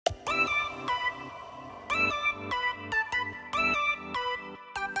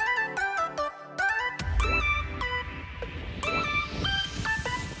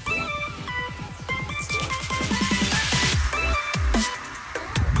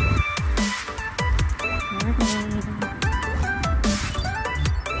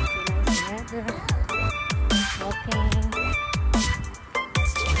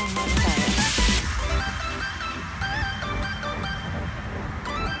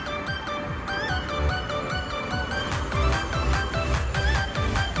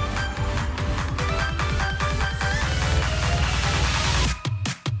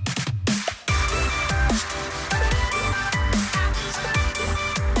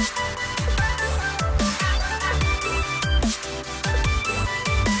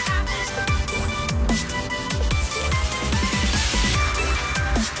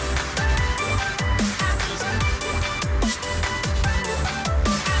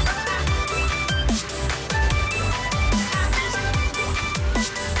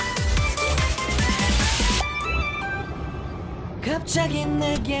갑자기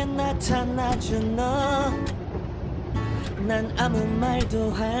내게 나타나준 너, 난 아무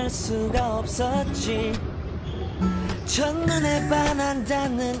말도 할 수가 없었지. 첫눈에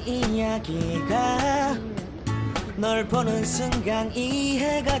반한다는 이야기가 널 보는 순간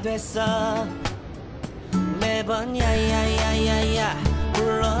이해가 됐어. 매번 야야야야야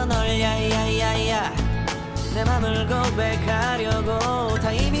불러 널 야야야야, 내 맘을 고백하려고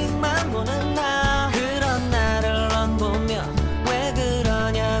타이밍만 보는 나. 그런 나를 넌 보며 왜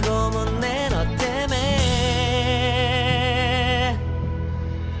그러냐고 묻네. 너 때문에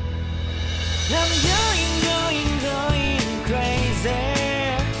I'm going crazy.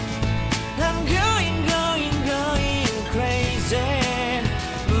 I'm going crazy.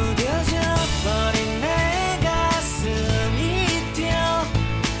 무뎌져 버린 내 가슴이 뛰어.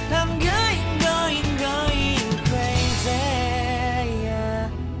 I'm going crazy, yeah.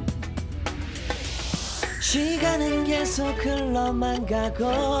 시간은 계속 흘러만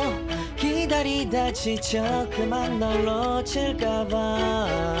가고 기다리다 지쳐 그만 널 놓칠까봐.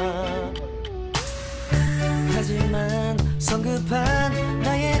 하지만 성급한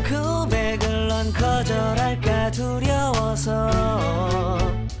나의 고백을 넌 거절할까 두려워서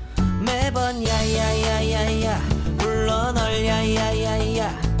매번 야야야야야 불러 널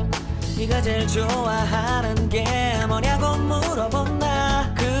야야야야. 네가 제일 좋아하는 게 뭐냐고 물어본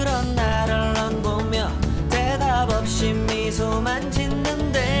나. 그런 나를 넌 보며 대답 없이 미소만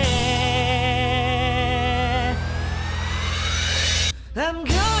짓는데 I'm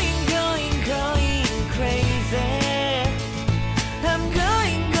going crazy. I'm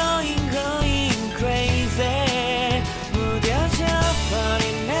going crazy. 무뎌져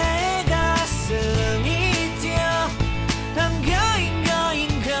버린 내 가슴이 뛰어. I'm going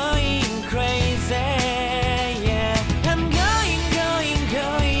crazy, yeah. I'm going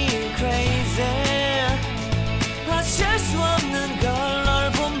crazy. 어쩔 수 없는 걸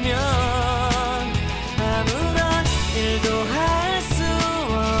널 보면 아무런 일도 할 수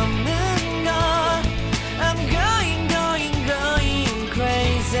없는 걸. I'm going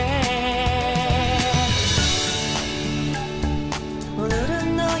crazy.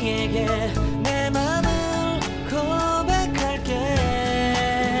 오늘은 너에게 내 맘을 고백할게.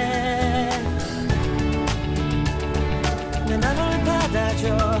 내 맘을 받아줘.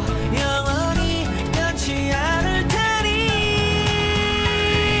 영원히 변치 않을 테니.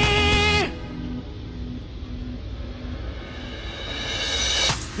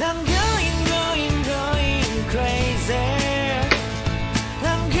 I'm going crazy.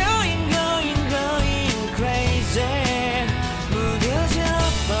 I'm going crazy. 무뎌져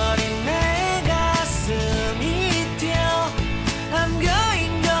버린 내 가슴이 뛰어. I'm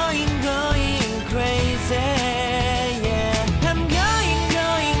going crazy, yeah. I'm going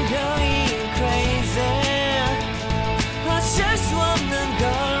crazy. 어쩔 수 없는 걸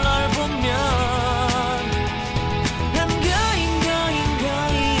널 보면 I'm going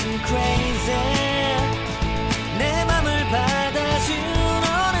crazy. 내 맘을 받아준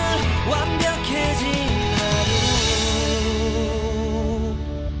오늘 완벽해진 하루.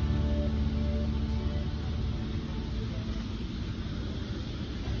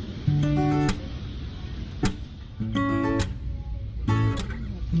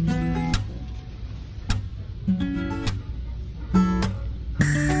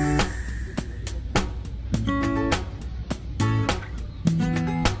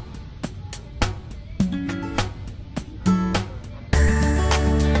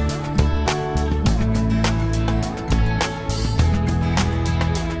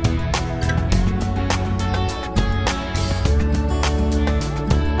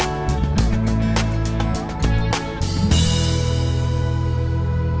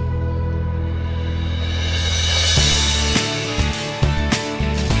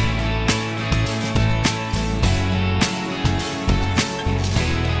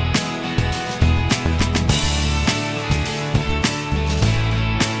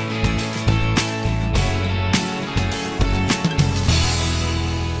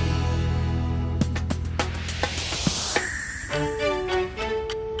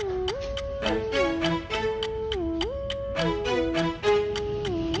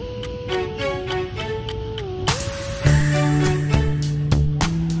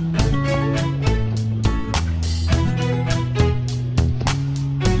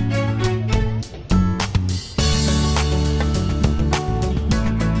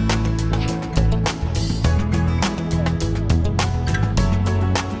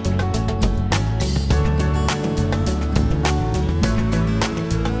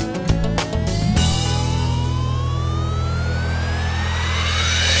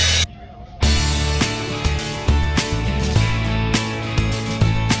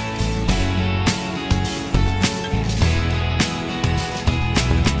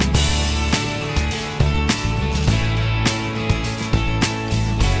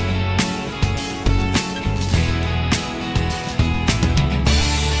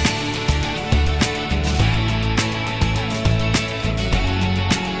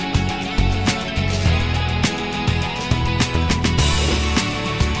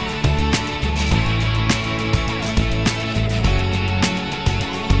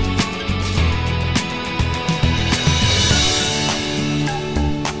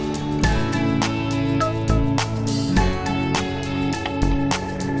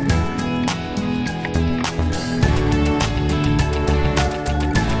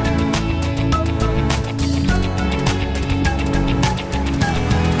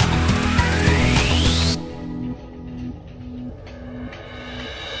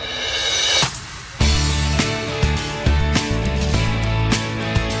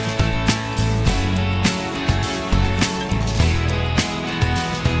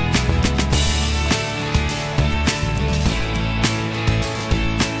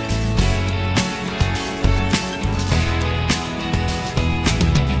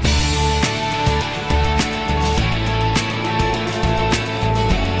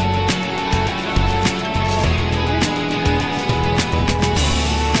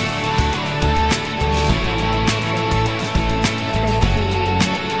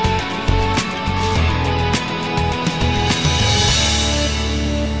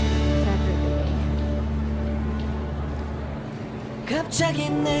 갑자기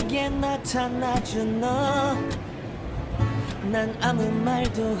내게 나타나준 너, 난 아무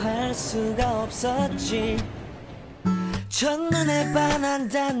말도 할 수가 없었지. 첫눈에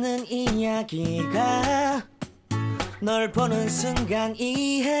반한다는 이야기가 널 보는 순간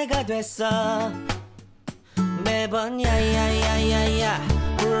이해가 됐어. 매번 야야야야야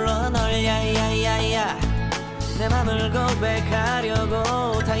불러 널 야야야야, 내 맘을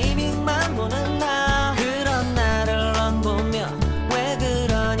고백하려고 타이밍만 보는 나. 그런 나를 넌 보며 왜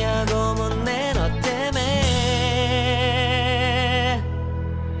그러냐고 묻네. 너 때문에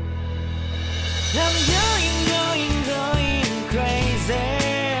I'm going crazy.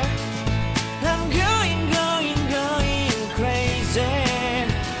 I'm going crazy.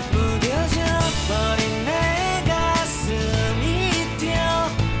 무뎌져 버린 내 가슴이 뛰어.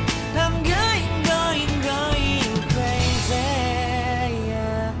 I'm going crazy,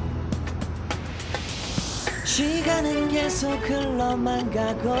 yeah. 시간은 계속 흘러만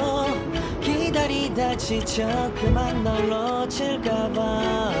가고 기다리다 지쳐 그만 널 놓칠까봐.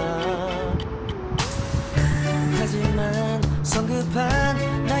 하지만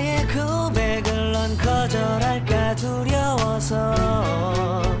성급한 나의 고백을 넌 거절할까 두려워서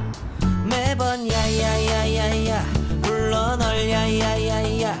매번 야야야야야 불러 널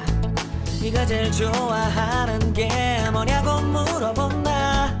야야야야, 네가 제일 좋아하는 게 뭐냐고 물어본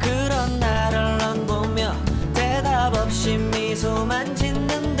나. 그런 나를 넌 보며 대답 없이 미소만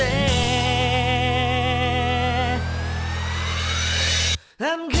짓는데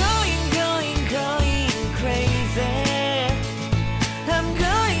I'm going crazy. I'm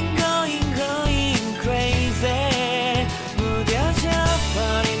going crazy. 무뎌져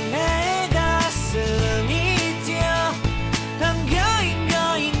버린 내 가슴이 뛰어. I'm going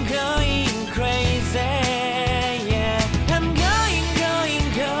crazy, yeah. I'm going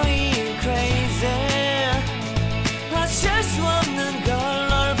crazy. 어쩔 수 없는 걸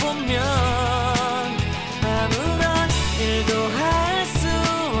널 보면 아무런 일도 할 수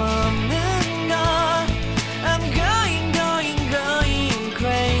없는 걸. I'm going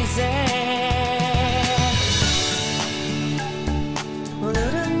crazy.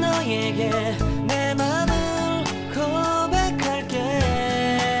 오늘은 너에게 내 맘을 고백할게.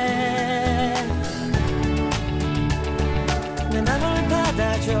 내 맘을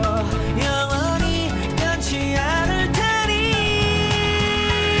받아줘. 영원히 변치 않을 테니.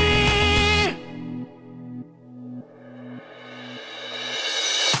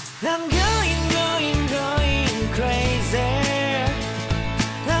 I'm going crazy.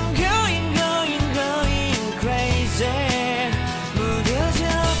 I'm going crazy. 무뎌져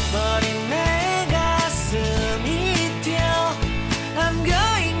버린 내 가슴이 뛰어. I'm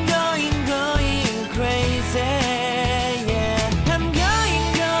going crazy, yeah. I'm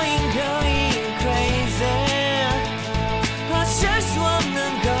going crazy. 어쩔 수 없는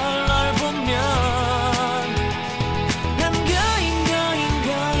걸 널 보면 I'm going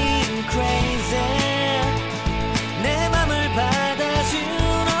crazy. 내 맘을 받아준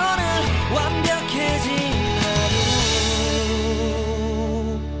오늘 완벽해진 하루.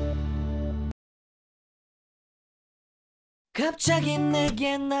 갑자기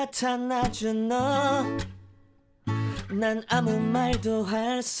내게 나타나준 너, 난 아무 말도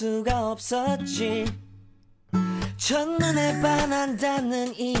할 수가 없었지. 첫눈에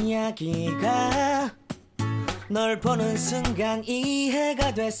반한다는 이야기가 널 보는 순간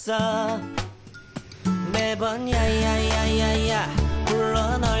이해가 됐어. 매번 야야야야야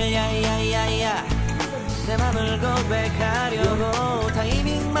불러 널 야야야야, 내 맘을 고백하려고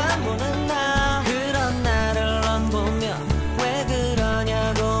타이밍만 보는 나. 그런 나를 넌 보며 왜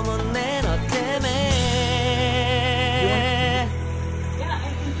그러냐고 묻네. 너 때문에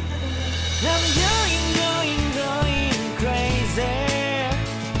I'm going crazy.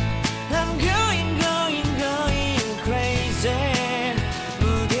 I'm going crazy.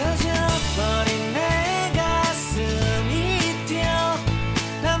 무뎌져 버린 내 가슴이 뛰어.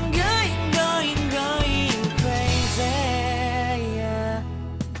 I'm going crazy, yeah.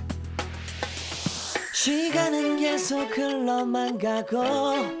 시간은 계속 흘러만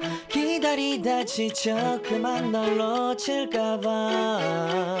가고 기다리다 지쳐 그만 널 놓칠까봐.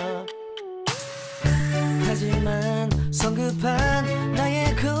 하지만 성급한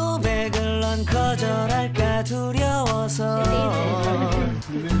나의 고백을 넌 거절할까 두려워서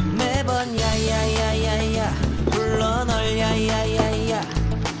매번 야야야야야 불러 널 야야야야,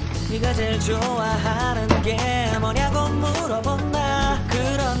 네가 제일 좋아하는 게 뭐냐고 물어본 나.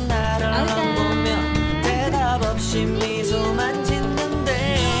 그런 나를 넌 보며 대답 없이 미소만 짓는데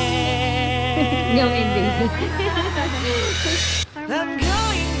I'm going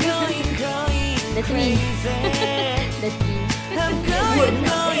That's me. crazy. That's me. I'm going going,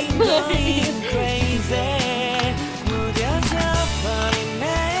 going, going crazy.